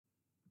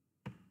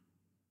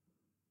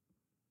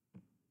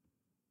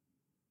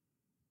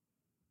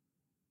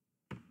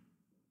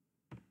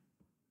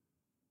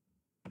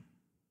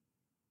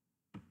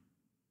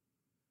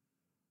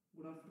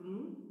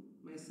afternoon.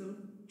 Myself,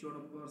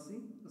 Choda Parsi,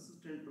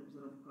 Assistant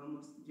Professor of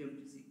Commerce,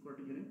 JFTC,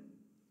 Kottagiri.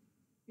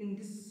 In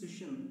this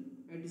session,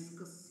 I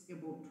discuss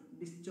about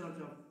discharge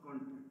of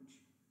contract.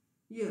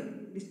 Here,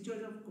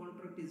 discharge of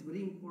contract is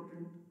very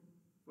important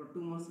for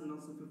 2 months and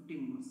also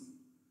 15 months.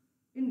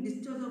 In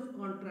discharge of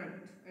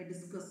contract, I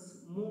discuss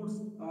modes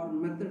or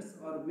methods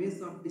or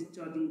ways of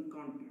discharging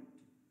contract.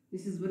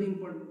 This is very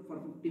important for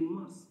 15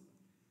 months.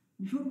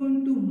 Before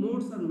going to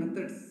modes or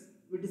methods,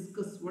 we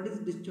discuss what is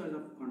discharge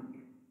of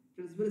contract.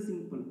 It is very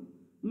simple.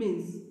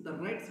 Means the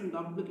rights and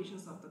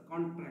obligations of the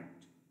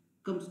contract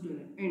comes to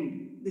an end.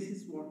 This is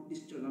what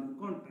discharge of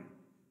contract.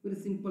 Very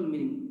simple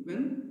meaning.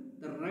 When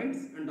the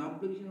rights and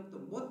obligation of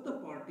both the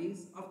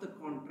parties of the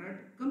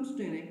contract comes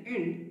to an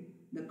end,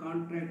 the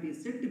contract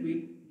is said to be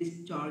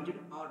discharged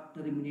or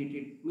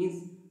terminated. Means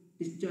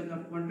discharge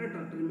of contract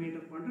or terminate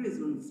of contract is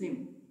one same.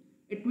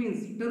 It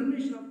means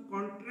termination of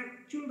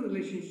contractual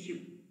relationship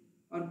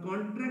or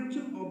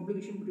contractual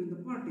obligation between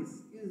the parties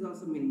is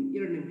also meaning.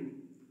 Meaning.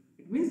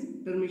 It means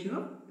termination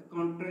of a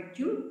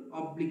contractual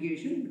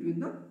obligation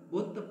between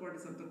both the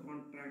parties of the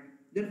contract.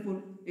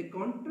 Therefore, a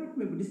contract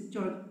may be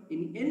discharged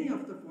in any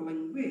of the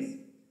following ways.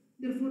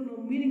 Therefore, now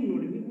meaning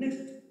noting.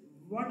 Next,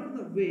 what are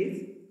the ways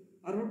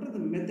or what are the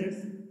methods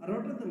or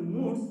what are the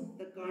modes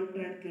the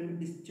contract can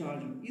be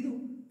discharged? This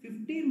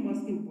 15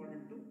 marks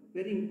important too.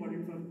 Very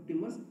important for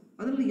 15 marks.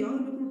 Adalli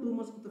yavadu 2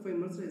 marks ಮತ್ತು 5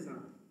 marks is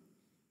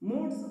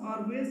modes or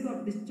ways of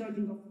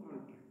discharging of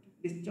contract.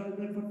 Discharge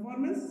by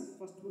performance,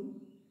 first one.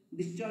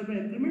 Discharge by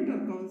agreement or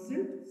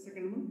consent,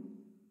 second one.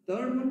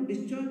 Third one,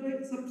 discharge by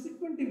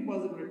subsequent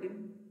impossibility.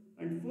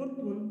 And fourth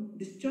one,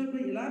 discharge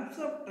by elapse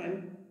of time.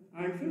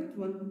 And fifth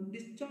one,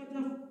 discharge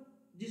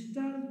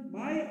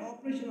by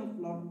operation of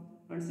law.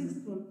 And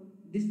sixth one,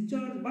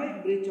 discharge by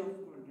breach of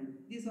contract.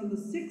 These are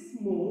the 6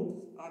 modes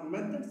or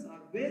methods or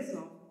ways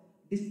of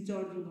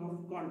discharging of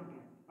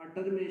contract or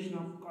termination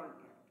of contract.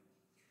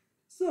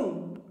 So,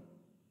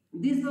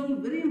 these are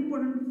very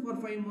important for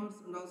 5 marks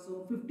and also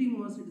 15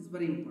 marks it is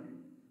very important.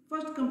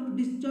 First come to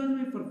discharge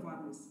by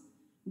performance.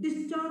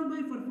 Discharge by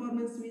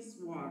performance means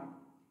what?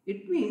 It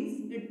means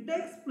it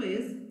takes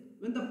place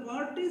when the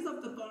parties of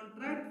the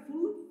contract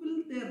fulfill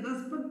their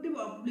respective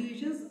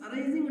obligations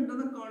arising under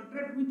the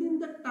contract within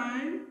the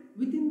time,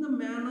 within the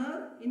manner,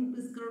 in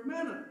prescribed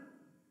manner.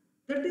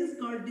 That is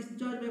called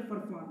discharge by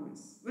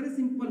performance. Very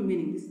simple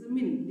meaning. This is the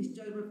meaning,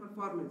 discharge by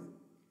performance.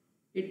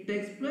 It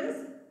takes place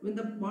when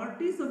the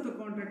parties of the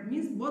contract,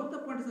 means both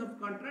the parties of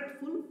contract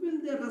fulfill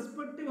their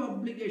respective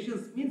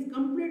obligations, means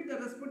complete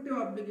their respective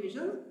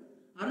obligations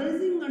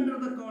arising under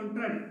the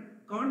contract.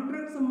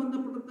 Contract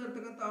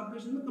ಸಂಬಂಧಪಟ್ಟಿರತಕ್ಕಂತ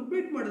obligations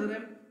complete ಮಾಡಿದರೆ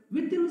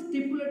within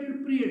stipulated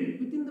period,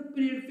 within the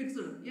period fixed,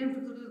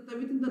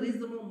 within the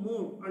reasonable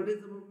mode and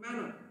reasonable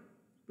manner,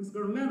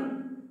 prescribed manner.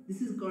 This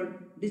is called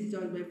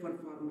discharge by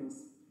performance.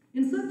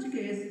 In such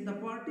case, the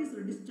parties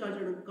are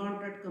discharged and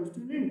contract comes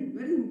to an end.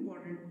 Very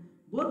important.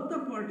 Both the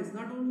parties,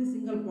 not only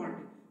single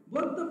party,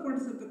 both the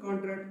parties of the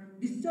contract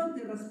discharge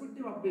their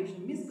respective obligation,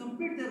 means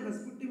complete their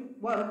respective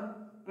work,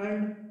 and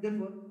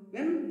therefore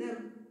when they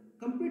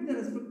complete their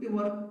respective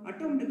work,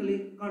 automatically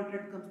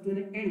contract comes to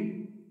an end.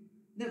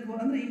 Therefore,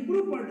 ಅಂದ್ರೆ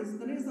ಇಬ್ಬರು parties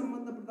ತನಗೆ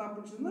ಸಂಬಂಧಪಟ್ಟ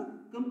operation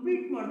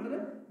complete ಮಾಡ್ತಾರೆ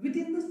with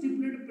in the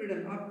stipulated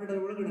period. ಆ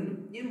period ಒಳಗಡೆ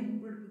ಏನು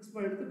fix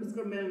ಮಾಡಿರುತ್ತೆ,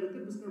 prescribe man ಇರುತ್ತೆ,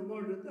 prescribe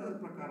mode ಇರುತ್ತೆ, ಅದರ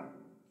ಪ್ರಕಾರ.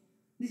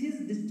 This is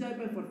discharge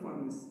by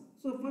performance.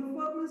 So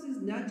performance is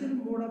natural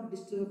mode of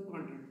discharge of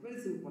contract. Very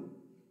simple.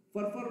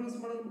 Performance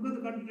ಮಾಡೋದ್ರ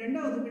ಮುಖಾಂತರ contract end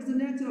ಆಗೋದು. It's a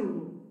natural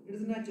mode. It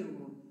is a natural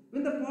mode.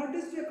 When the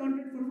parties to a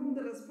contract perform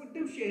the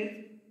respective shares,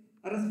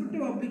 a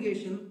respective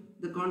obligation,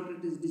 the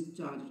contract is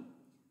discharged.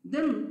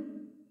 Then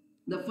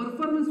the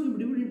performance will be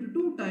divided into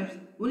 2 types.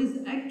 One is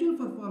actual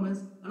performance,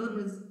 another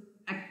one is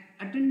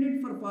attended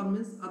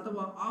performance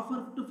ಅಥವಾ offer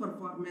to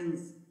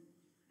performance.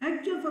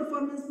 Actual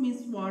performance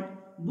means what?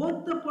 Both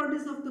the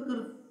parties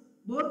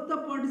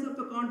of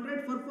the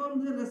contract perform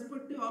their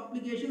respective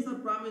obligations or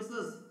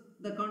promises.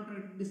 The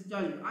contract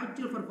discharge.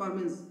 Actual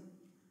performance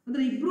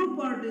ಅಂದ್ರೆ ಇಬ್ರು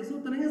parties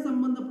ತನಗೆ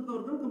ಸಂಬಂಧಪಟ್ಟ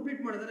work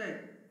complete ಮಾಡಿದ್ದಾರೆ.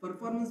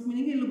 Performance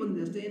meaning ಇಲ್ಲಿ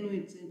ಬಂದಿದೆ ಅಷ್ಟೇ, ಏನು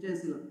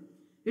ಚೇಂಜ್ ಇಲ್ಲ.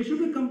 It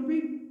should be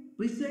complete,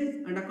 precise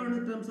and according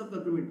to terms of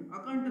agreement.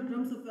 According to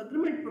terms of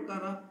agreement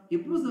ಪ್ರಕಾರ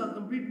ಇಬ್ರು ಸಹ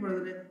ಕಂಪ್ಲೀಟ್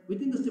ಮಾಡಿದರೆ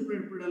with in the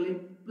stipulated period ಅಲ್ಲಿ,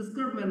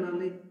 ಪ್ರಿಸ್ಕ್ರೈಬ್ಡ್ ಮ್ಯಾನ್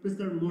ಅಲ್ಲಿ,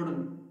 ಪ್ರಿಸ್ಕ್ರೈಬ್ಡ್ ಮೋಡ್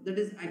ಅಲ್ಲಿ. That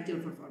is actual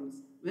performance.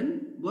 When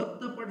both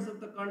the parties of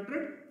the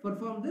contract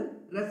perform their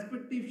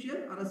respective share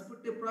or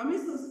respective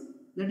promises,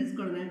 that is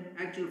called an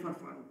actual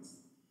performance.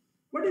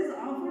 What is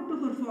offer to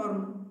perform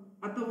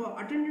ಅಥವಾ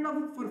attended of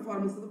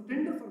performance or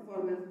tender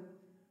performance?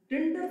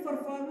 Tender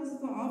performance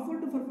or offer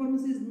to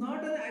performance is not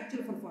an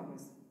actual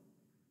performance.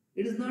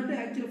 It is not an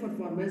actual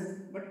performance,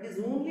 but it is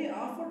only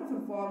offer to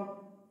perform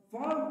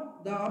for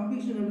the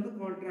obligation under the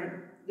contract.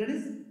 That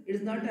is, it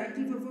is not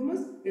actual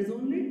performance. It is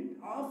only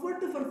offer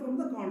to perform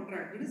the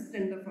contract. It is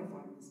tender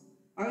performance.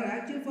 Agar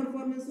actual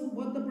performance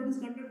both the parties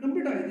contract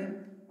complete ಆಗಿದೆ,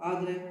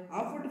 ಆದರೆ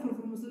offer to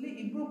performance ಅಲ್ಲಿ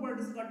ಇಬ್ಬರು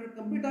parties contract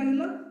complete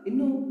ಆಗಿಲ್ಲ,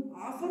 ಇನ್ನು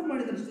offer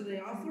ಮಾಡಿದ್ರೆ ಅಷ್ಟೇ,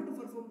 offer to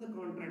perform the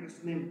contract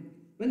ಅಷ್ಟೇ.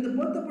 When the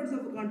both the parties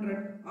of the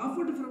contract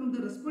offer to perform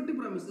the respective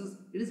promises,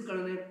 it is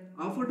called an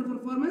offer to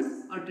performance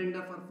or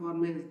tender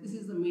performance. This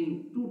is the meaning.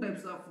 2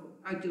 types of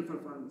actual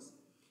performance.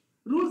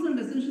 Rules and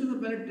essentials of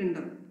valid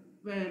tender.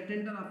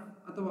 Tender of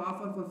ಅಥವಾ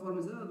offer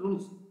performance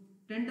rules.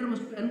 Tender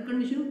must be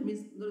unconditional,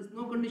 means there is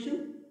no condition,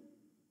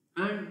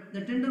 and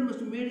the tender must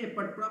be made at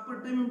proper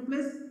time and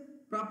place,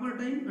 proper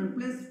time and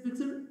place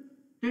fixed.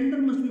 Tender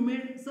must be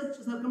made such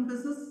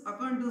circumstances,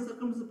 according to the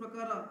circumstances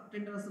ಪ್ರಕಾರ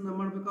tenders ಅನ್ನು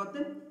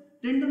ಮಾಡಬೇಕಾಗುತ್ತೆ.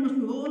 Tender must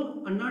be whole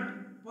and not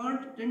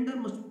part. Tender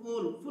must be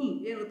whole, full.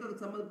 ಏನಿರುತ್ತೆ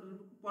ಅದಕ್ಕೆ ಸಂಬಂಧಪಟ್ಟ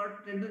part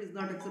tender is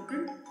not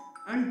accepted.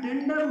 And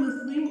tender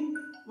must be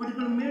what is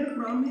called made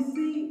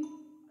promisee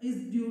is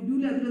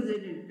duly authorized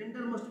agent.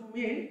 Tender must be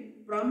made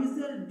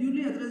promisee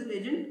duly authorized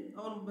agent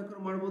ಅವನು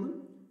ಬೇಕಾದ್ರೆ ಮಾಡಬಹುದು.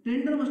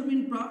 Tender must be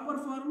in proper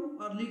form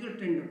or legal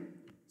tender.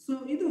 So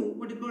idu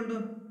what is called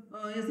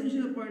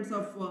essential points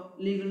of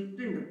legal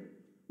tender.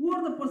 Who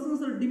are the persons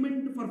that demand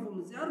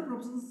performance? ಯಾರು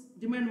persons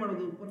demand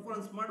ಮಾಡೋದು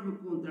performance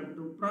ಮಾಡಬೇಕು ಅಂತ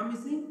ಹೇಳ್ಬಿಟ್ಟು?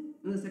 Promising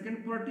and the second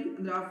party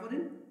and the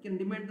offering can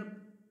demand the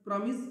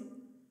promise.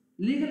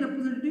 Legal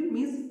representative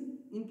means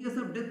in case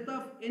of death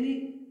of any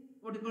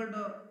what is called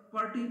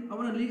party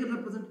ಅವನ legal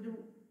representative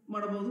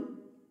ಮಾಡಬಹುದು.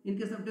 In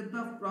case of death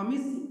of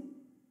promise,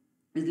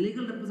 his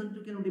legal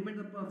representative can demand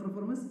the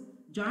performance.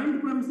 Joint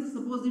promises,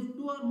 suppose if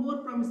two or more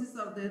promises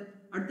are there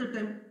at the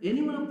time,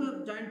 any one of the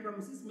joint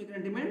promises make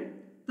a demand.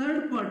 Third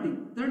party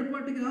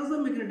can also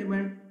make a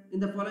demand in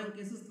the following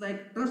cases like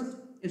trust,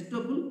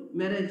 estoppel,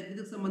 marriage.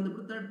 ಇದಕ್ಕೆ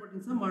ಸಂಬಂಧಪಟ್ಟ third party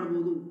ಸಹ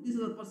ಮಾಡಬಹುದು. These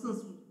are the persons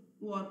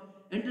who are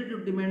entitled to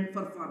demand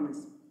performance.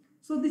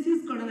 So this is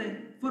called a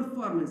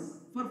performance.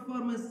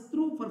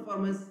 Through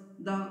performance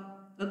the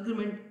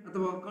agreement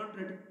ಅಥವಾ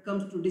contract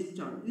comes to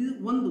discharge. This is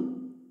one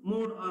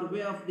mode or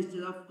way of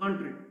discharge of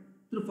contract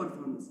through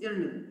performance.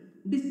 ಎರಡನೇದು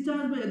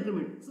discharge by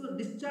agreement. So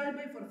discharge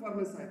by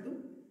performance ಆಯಿತು.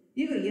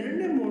 ಈಗ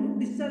ಎರಡನೇ mode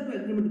discharge by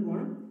agreement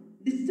ಹೋಗೋಣ.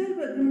 Discharge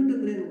by agreement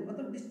ಅಂದ್ರೆ ಏನು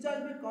ಅಥವಾ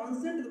discharge by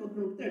consent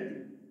ಅಂತ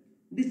ಹೇಳ್ತೀವಿ.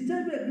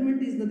 Discharge by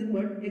agreement is nothing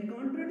but a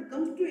contract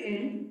comes to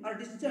end or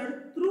discharge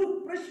through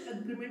fresh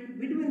agreement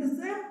between the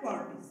same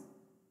parties.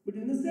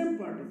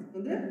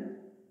 ಅಂದ್ರೆ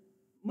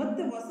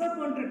ಮತ್ತೆ ಹೊಸ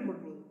ಕಾಂಟ್ರಾಕ್ಟ್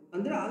ಮಾಡ್ಕೊಳ್ಳೋದು.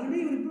 ಅಂದ್ರೆ ಆಲ್ರೆಡಿ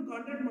ಇವರಿಬ್ರು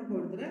ಕಾಂಟ್ರಾಕ್ಟ್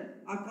ಮಾಡ್ಕೊಂಡಿರ್ತಾರೆ,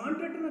 ಆ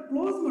ಕಾಂಟ್ರಾಕ್ಟ್ ಅನ್ನ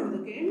ಕ್ಲೋಸ್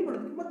ಮಾಡೋದಕ್ಕೆ ಎಂಡ್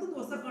ಮಾಡೋದಕ್ಕೆ ಮತ್ತೊಂದು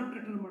ಹೊಸ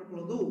ಕಾಂಟ್ರಾಕ್ಟ್ ಅನ್ನು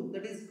ಮಾಡ್ಕೊಳ್ಳೋದು.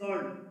 That is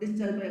called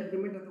discharge by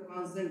agreement ಅಥವಾ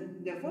consent.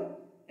 Therefore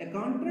a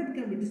contract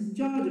can be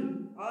discharged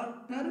or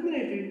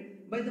terminated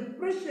by the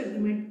fresh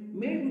agreement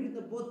made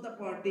between both the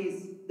parties.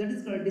 That is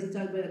called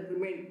discharge by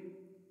agreement.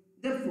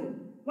 Therefore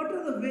what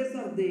are the ways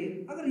are there?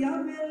 ಅगर ಯಾವ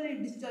ವೇಯಲ್ಲಿ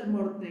discharge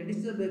ಮಾಡುತ್ತೆ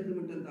discharge by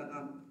agreement ಅಂದಾಗ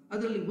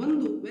ಅದರಲ್ಲಿ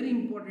ಒಂದು very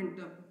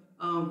important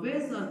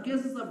ways or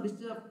cases of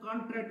discharge of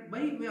contract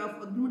by way of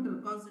agreement or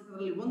consent.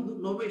 ಅದರಲ್ಲಿ ಒಂದು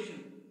novation.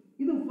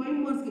 ಇದು 5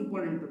 marks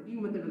important ಈ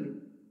method ಅಲ್ಲಿ.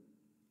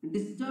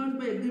 discharge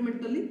by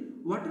agreement ಅಲ್ಲಿ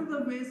what are the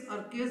ways or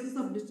cases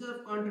of discharge of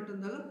contract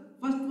ಅಂದಾಗ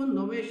first one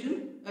novation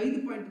 5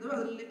 point ಇದಾವೆ,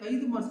 ಅದರಲ್ಲಿ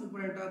 5 marks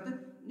important ಆಗುತ್ತೆ.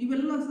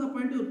 ನೀವೆಲ್ಲ ಸಹ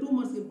ಪಾಯಿಂಟ್ 2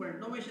 ಮಾರ್ಕ್ಸ್ ಇಂಪಾರ್ಟೆಂಟ್.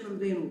 novation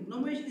ಅಂದ್ರೆ ಏನು?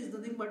 novation is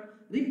nothing but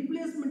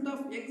replacement of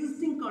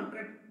existing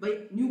contract by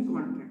new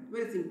contract.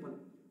 very simple.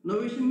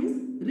 novation means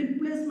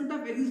replacement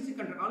of existing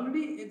contract.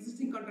 already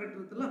existing contract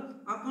ಇರುತ್ತಲ್ಲ,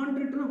 ಆ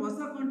contract ಅನ್ನು ಹೊಸ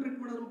ಕಾಂಟ್ರಾಕ್ಟ್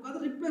ಮಾಡೋದ್ರ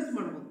ಮುಖಾಂತರ ರಿಪ್ಲೇಸ್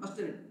ಮಾಡಬಹುದು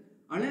ಅಷ್ಟೇ.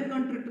 ಹಳೆ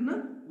ಕಾಂಟ್ರಾಕ್ಟ್ ಅನ್ನು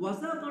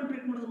ಹೊಸ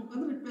ಕಾಂಟ್ರಾಕ್ಟ್ ಮಾಡೋದ್ರ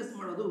ಮುಖಾಂತರ ರಿಪ್ಲೇಸ್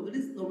ಮಾಡೋದು. that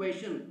is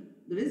novation.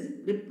 that is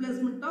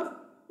replacement of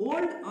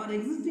old or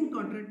existing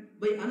contract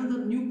by another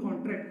new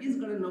contract is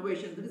called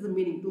novation. That is the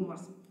meaning. 2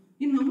 marks.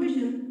 In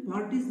novation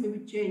parties may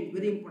be changed.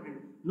 very important.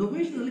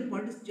 novation ಅಲ್ಲಿ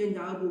parties change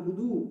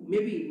ಆಗಬಹುದು,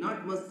 maybe not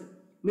must,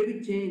 maybe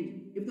change.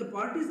 if the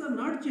parties are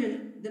not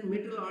changed then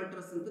material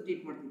alters ಅಂತ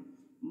treat ಮಾಡ್ತೀವಿ.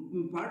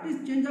 Parties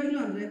change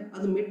ಆಗಿಲ್ಲ ಅಂದ್ರೆ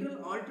ಅದು material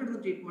altered ಅಂತ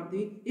treat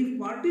ಮಾಡ್ತೀವಿ. If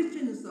parties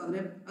changes ಆದ್ರೆ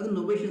ಅದು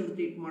novation ಅಂತ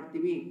ಟ್ರೀಟ್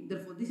ಮಾಡ್ತೀವಿ.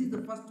 therefore this is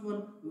the first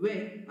one way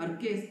or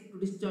case to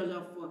discharge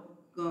of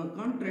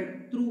contract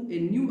through a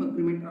new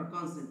agreement or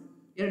consent.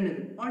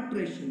 ಎರಡನೇದು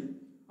alteration.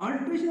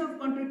 alteration of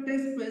contract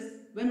takes place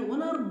when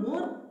one or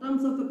more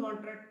terms of the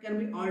contract can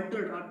be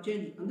altered or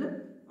changed. ಅಂದ್ರೆ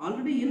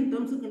already ಏನು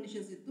terms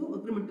conditions ಇತ್ತು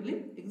agreement ಅಲ್ಲಿ,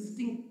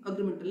 existing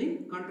agreement ಅಲ್ಲಿ,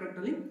 contract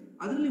ಅಲ್ಲಿ,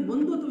 ಅದರಲ್ಲಿ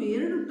ಒಂದು ಅಥವಾ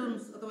ಎರಡು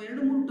ಟರ್ಮ್ಸ್ ಅಥವಾ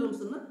 2-3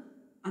 ಟರ್ಮ್ಸ್ ಅನ್ನ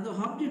ಅಥವಾ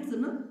ಆಬ್ಜೆಕ್ಟ್ಸ್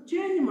ಅನ್ನ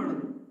ಚೇಂಜ್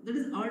ಮಾಡೋದು. That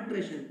is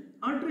alteration.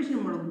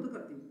 ಆಲ್ಟ್ರೇಷನ್ ಮಾಡೋದು ಅಂತ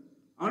ಕರಿತೀವಿ.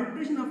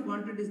 Alteration of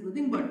contract is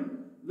nothing but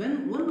when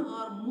one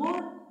or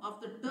more of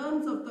the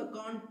terms of the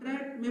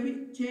contract may be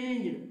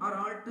changed or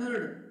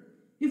altered.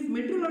 if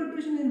material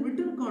alteration in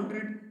written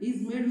contract is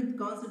made with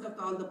consent of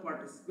all the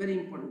parties. very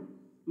important.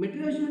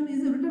 material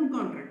is a written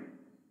contract.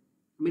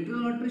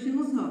 material alteration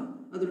is sah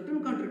ಅದು written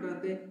contract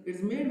ಆಗುತ್ತೆ.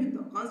 it's made with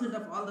the consent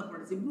of all the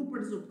parties. ಇಬ್ರು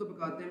parties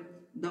ಒಪ್ಕೋಬೇಕಾಗುತ್ತೆ.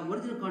 the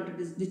original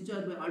contract is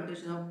discharged by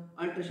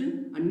alteration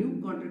and new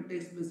contract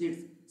takes place.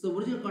 so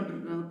original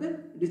contract ಆಗುತ್ತೆ,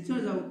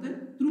 discharge ಆಗುತ್ತೆ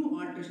through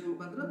alteration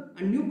ಮುಖಾಂತರ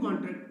and new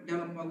contract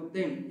develop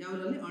ಆಗುತ್ತೆ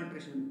ಯಾವರಲ್ಲಿ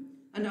alteration.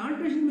 and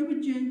alteration may be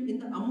changed in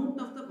the amount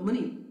of the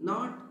money,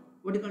 not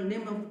what you call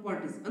name of the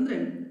parties. ಅಂದ್ರೆ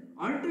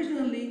alteration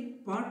ಅಲ್ಲಿ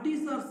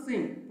parties are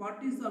same,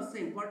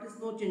 parties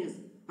no changes.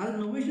 ಆದ್ರೆ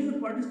novation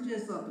parties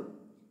changes ಆಗುತ್ತೆ,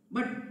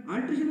 but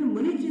alteration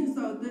money changes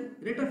ಆಗುತ್ತೆ,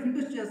 rate of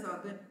interest changes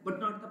ಆಗುತ್ತೆ, but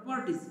not the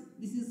parties.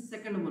 this is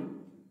second one.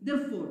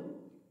 therefore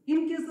in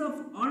case of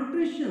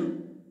alteration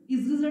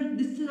is result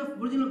discharge of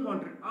original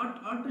contract.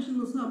 alteration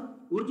ಸಹ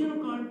original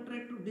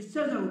contract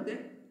discharge ಆಗುತ್ತೆ,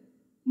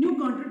 new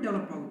contract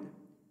develop ಆಗುತ್ತೆ.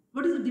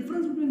 what is the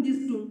difference between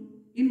these two?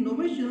 in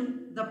novation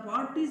the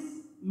parties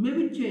may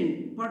be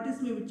changed,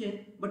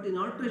 but in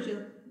alteration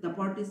the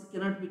parties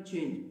cannot be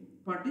changed.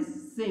 Parties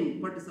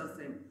are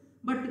same.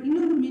 But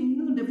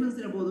ಇನ್ನೊಂದು difference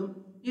ಇರಬಹುದು.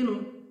 ಏನು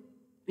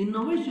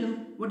innovation,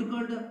 what you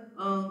called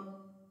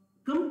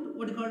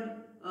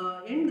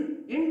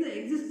end the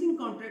existing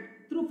contract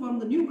through form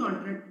the new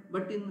contract,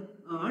 but in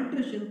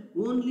alteration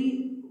only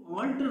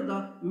alter the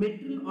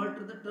material,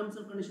 alter the terms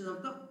and conditions of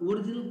the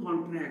original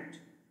contract.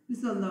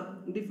 These are the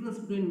difference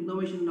between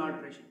innovation and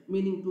alteration.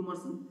 Meaning 2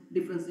 marks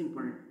difference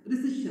important.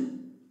 Rescission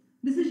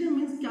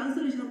means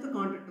cancellation of the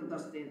contract ಅಂತ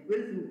ಅಷ್ಟೇ.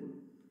 Very simple.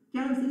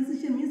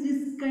 Rescission means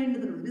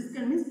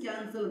rescind means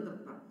cancel ಅಂತ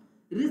ಅರ್ಥ.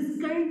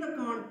 Rescind the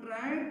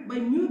contract by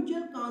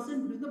mutual consent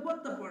between the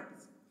both the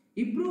parties.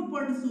 ಇಬ್ರು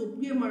parties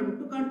ಒಪ್ಪಿಗೆ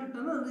ಮಾಡಿಬಿಟ್ಟು contract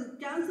ಅನ್ನು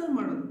cancel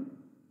ಮಾಡೋದು.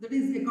 That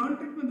is, a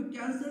contract may be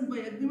cancelled by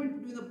agreement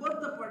between the both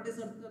the parties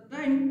at the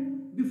time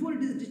before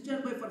it is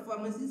discharged by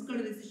performance is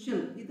called rescission.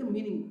 This is the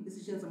meaning.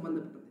 Rescission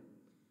ಸಂಬಂಧಪಟ್ಟಂತೆ.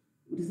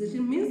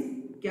 Rescission means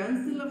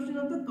cancellation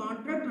of the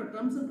contract or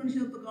terms and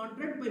conditions of the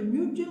contract by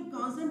mutual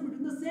consent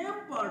between the same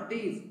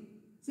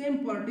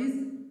parties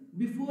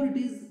before it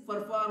is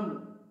performed.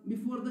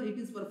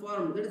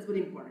 That is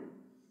very important.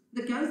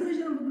 The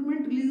cancellation of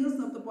agreement releases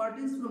of the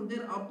parties from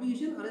their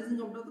obligation arising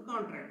out of the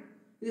contract.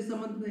 This is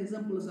some of the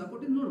examples of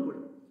what is not.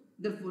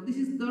 Therefore, this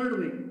is third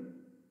way.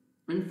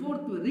 And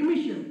fourth way,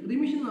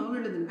 remission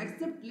already then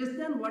accept less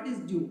than what is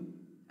due.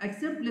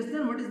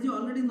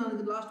 Already ನಾನು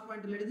the last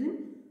point ಹೇಳಿದ್ದೀನಿ.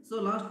 So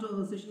last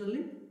session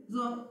ಅಲ್ಲಿ,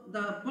 so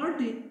the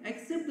party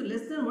accept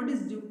less than what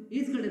is due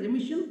is called a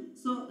remission.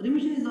 So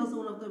remission is also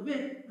one of the way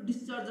to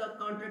discharge a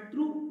contract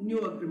through new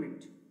agreement.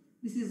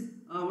 This is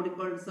what you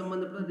call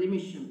sambandhapata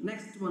remission.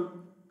 Next one,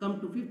 come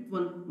to fifth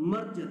one,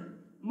 merger.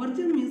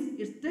 Merger means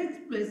it takes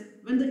place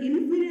when the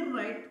inferior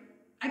right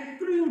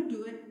accruing to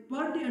a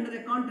party under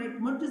a contract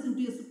merges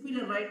into a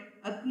superior right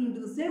accruing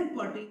to the same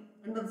party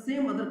under the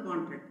same other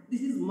contract.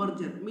 This is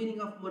merger. Meaning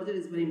of merger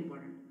is very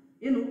important.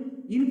 ಏನು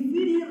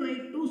inferior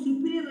right to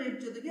superior right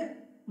ಜೊತೆಗೆ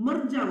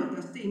merge ಆಗುತ್ತೆ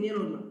ಅಷ್ಟೇ,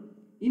 ಇನ್ನೇನೂ ಇಲ್ಲ.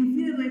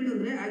 inferior right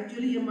ಅಂದ್ರೆ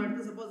actually ಏನು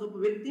ಮಾಡ್ತಾರೆ, suppose ಒಬ್ಬ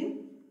ವ್ಯಕ್ತಿ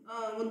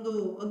ಒಂದು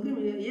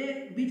ಅಗ್ರಿಮೆಂಟ್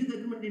ಬಿ ಜೊತೆ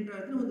ಅಗ್ರಿಮೆಂಟ್ ಎಂಟರ್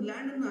ಆಗ್ತಾನೆ, ಒಂದು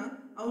ಲ್ಯಾಂಡ್ ಅನ್ನ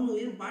ಅವನು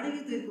ಏನು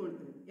ಬಾಡಿಗೆ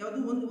ತೆಗೆದುಕೊಳ್ತಾನೆ, ಯಾವುದು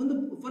ಒಂದು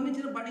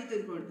ಫರ್ನಿಚರ್ ಬಾಡಿಗೆ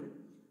ತೆಗೆದುಕೊಳ್ತಾನೆ.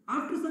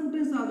 ಆಫ್ಟರ್ ಸಮ್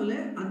ಟೈಮ್ಸ್ ಆದಮೇಲೆ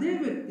ಅದೇ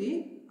ವ್ಯಕ್ತಿ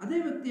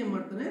ಏನು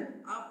ಮಾಡ್ತಾನೆ,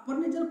 ಆ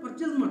ಫರ್ನಿಚರ್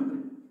ಪರ್ಚೇಸ್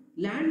ಮಾಡ್ತಾನೆ.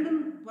 ಲ್ಯಾಂಡ್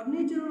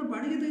ಫರ್ನಿಚರ್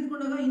ಬಾಡಿಗೆ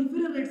ತೆಗೆದುಕೊಂಡಾಗ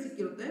ಇನ್ಫೀರಿಯರ್ ರೈಟ್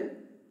ಸಿಕ್ಕಿರುತ್ತೆ,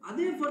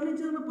 ಅದೇ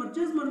ಫರ್ನಿಚರ್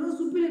ಪರ್ಚೇಸ್ ಮಾಡಿದಾಗ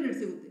ಸುಪೀರಿಯರ್ ರೈಟ್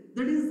ಸಿಗುತ್ತೆ.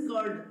 That is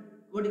called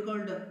what you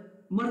called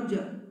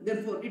merger.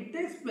 Therefore, it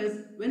takes place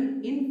when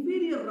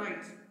inferior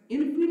right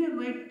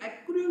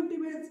accruing to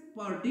a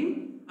party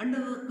under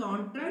the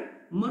contract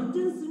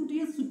merges into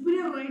a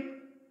superior right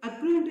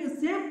accruing to a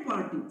same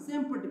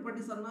party.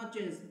 Parties are not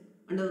changed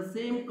under the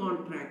same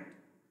contract.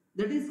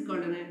 That is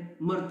called a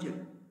merger.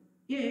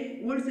 A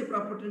holds a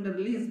property under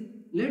lease.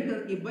 Later,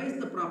 he buys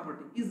the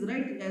property. His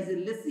right as a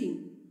lessee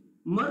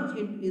merge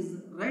into his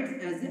rights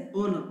as a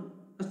owner.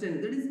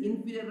 That is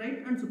inferior right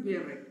and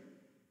superior right.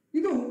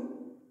 ಇದು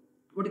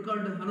what you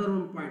called another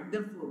one point.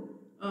 Therefore,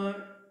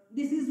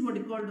 this is what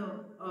you called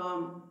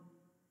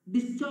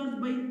discharge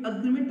by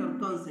agreement or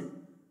consent.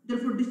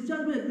 Therefore,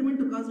 discharge by agreement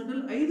or consent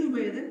ಅಲ್ಲಿ 5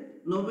 way ಇದೆ: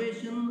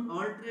 novation,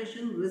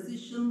 alteration,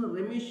 rescission,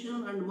 remission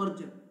and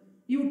merger.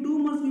 ಇವು 2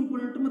 marks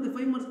important ಮತ್ತೆ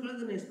 5 marks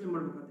ಗಳನ್ನು explain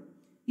ಮಾಡಬೇಕಾಗುತ್ತೆ.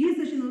 ಈ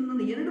session ಅಲ್ಲಿ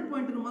ನಾನು 2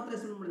 point ಅನ್ನು ಮಾತ್ರ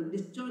ಎಕ್ಸ್ಪ್ಲೇನ್ ಮಾಡಿದ್ದೀನಿ.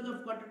 ಡಿಸ್ಚಾರ್ಜ್ ಆಫ್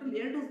ಕಾಂಟ್ರಾಕ್ಟ್ ಅಲ್ಲಿ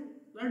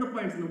ಎರಡು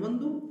ಪಾಯಿಂಟ್ಸ್,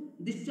 ಒಂದು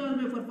ಡಿಸ್ಚಾರ್ಜ್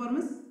ಬೈ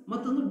ಪರ್ಫಾರ್ಮೆನ್ಸ್,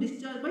 ಮತ್ತೊಂದು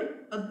discharge by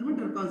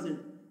agreement R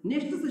constant.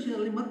 Next session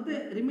ಅಲ್ಲಿ ಮತ್ತೆ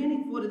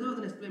ರಿಮೈನಿಂಗ್ 4 ಇದೆ,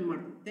 ಅದನ್ನು ಎಕ್ಸ್ಪ್ಲೇನ್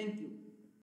ಮಾಡ್ತೀನಿ. Thank you.